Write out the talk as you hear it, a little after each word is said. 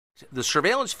The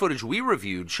surveillance footage we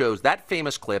reviewed shows that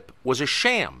famous clip was a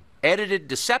sham, edited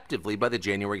deceptively by the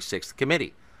January 6th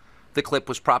committee. The clip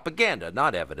was propaganda,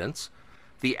 not evidence.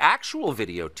 The actual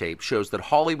videotape shows that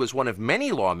Hawley was one of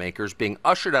many lawmakers being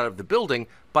ushered out of the building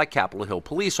by Capitol Hill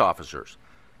police officers.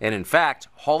 And in fact,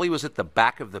 Hawley was at the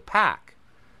back of the pack.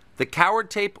 The coward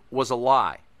tape was a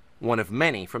lie, one of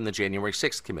many from the January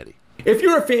 6th committee. If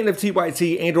you're a fan of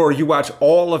TYT and or you watch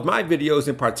all of my videos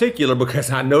in particular,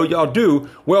 because I know y'all do,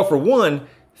 well, for one,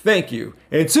 thank you.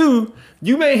 And two,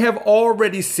 you may have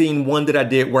already seen one that I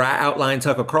did where I outlined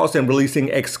Tucker Carlson releasing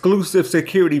exclusive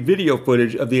security video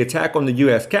footage of the attack on the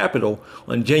U.S. Capitol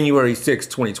on January 6,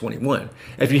 2021.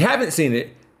 If you haven't seen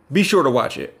it, be sure to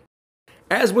watch it.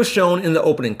 As was shown in the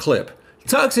opening clip,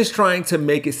 Tux is trying to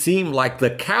make it seem like the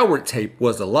coward tape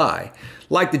was a lie,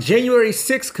 like the January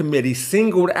 6th committee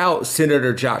singled out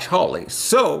Senator Josh Hawley.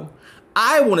 So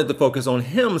I wanted to focus on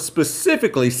him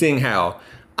specifically, seeing how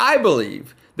I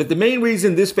believe that the main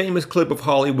reason this famous clip of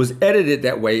Hawley was edited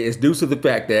that way is due to the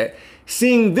fact that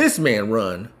seeing this man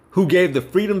run, who gave the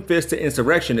freedom fist to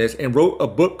insurrectionists and wrote a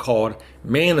book called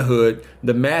Manhood,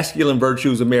 the Masculine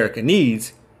Virtues America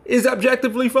Needs, is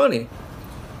objectively funny.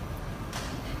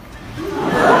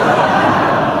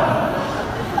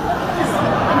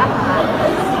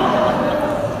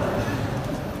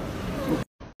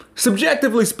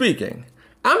 Subjectively speaking,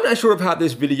 I'm not sure of how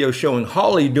this video showing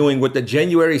Hawley doing what the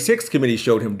January 6th committee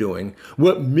showed him doing,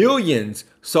 what millions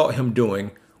saw him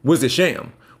doing, was a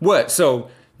sham. What, so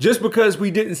just because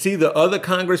we didn't see the other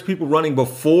Congress people running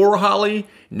before Hawley,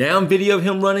 now video of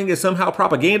him running is somehow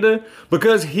propaganda?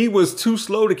 Because he was too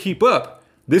slow to keep up,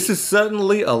 this is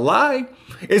suddenly a lie?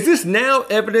 Is this now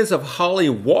evidence of Hawley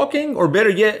walking, or better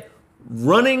yet,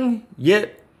 running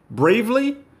yet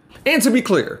bravely? And to be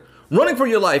clear, running for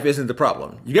your life isn't the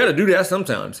problem. You got to do that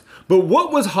sometimes. But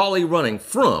what was Hawley running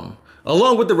from?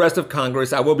 Along with the rest of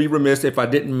Congress, I will be remiss if I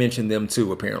didn't mention them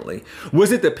too, apparently.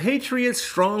 Was it the patriots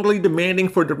strongly demanding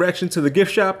for direction to the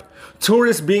gift shop?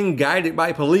 Tourists being guided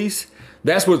by police?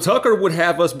 That's what Tucker would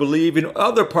have us believe in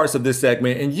other parts of this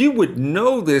segment, and you would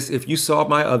know this if you saw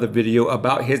my other video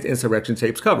about his insurrection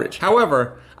tapes coverage.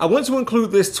 However, I want to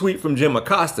include this tweet from Jim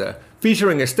Acosta,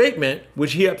 featuring a statement,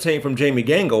 which he obtained from Jamie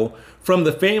Gangel, from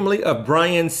the family of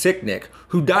Brian Sicknick,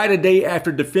 who died a day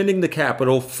after defending the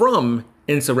Capitol from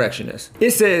insurrectionists.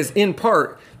 It says, in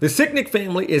part, the Sicknick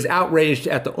family is outraged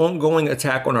at the ongoing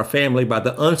attack on our family by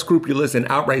the unscrupulous and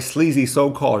outright sleazy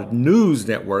so-called news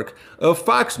network of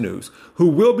Fox News, who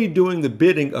will be doing the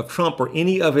bidding of Trump or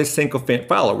any of his sycophant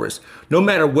followers, no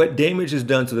matter what damage is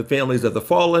done to the families of the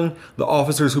fallen, the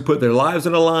officers who put their lives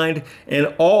on the line,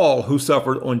 and all who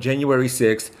suffered on January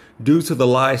 6th due to the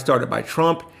lies started by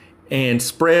Trump and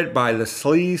spread by the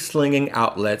sleaze-slinging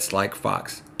outlets like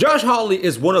Fox. Josh Hawley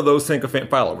is one of those sycophant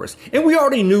followers, and we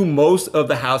already knew most of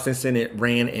the House and Senate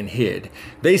ran and hid.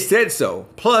 They said so,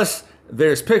 plus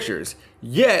there's pictures.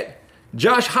 Yet,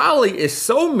 Josh Hawley is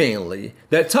so manly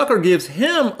that Tucker gives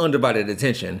him undivided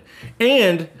attention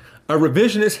and a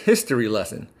revisionist history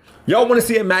lesson. Y'all want to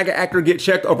see a MAGA actor get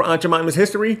checked over Aunt Jemima's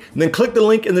history? Then click the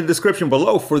link in the description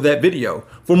below for that video.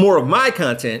 For more of my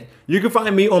content, you can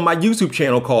find me on my YouTube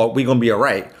channel called We Gonna Be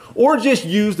Alright, or just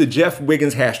use the Jeff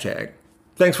Wiggins hashtag.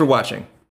 Thanks for watching.